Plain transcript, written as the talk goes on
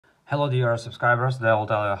Hello dear subscribers, they will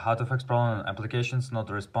tell you how to fix problem applications not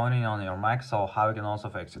responding on your Mac, so how you can also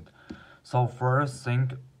fix it. So first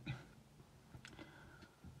thing,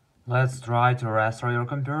 let's try to restore your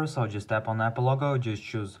computer. So just tap on Apple logo, just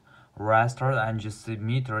choose restore and just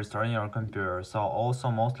submit restoring your computer. So also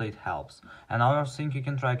mostly it helps. Another thing you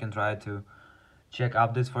can try to check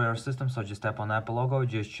updates for your system. So just tap on Apple logo,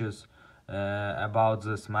 just choose about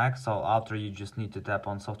this Mac. So after you just need to tap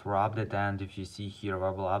on software update, and if you see here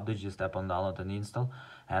available update, just tap on download and install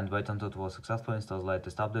and wait until it will successfully install the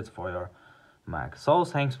latest updates for your Mac. So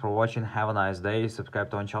thanks for watching, have a nice day, subscribe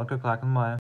to our channel, click like and bye.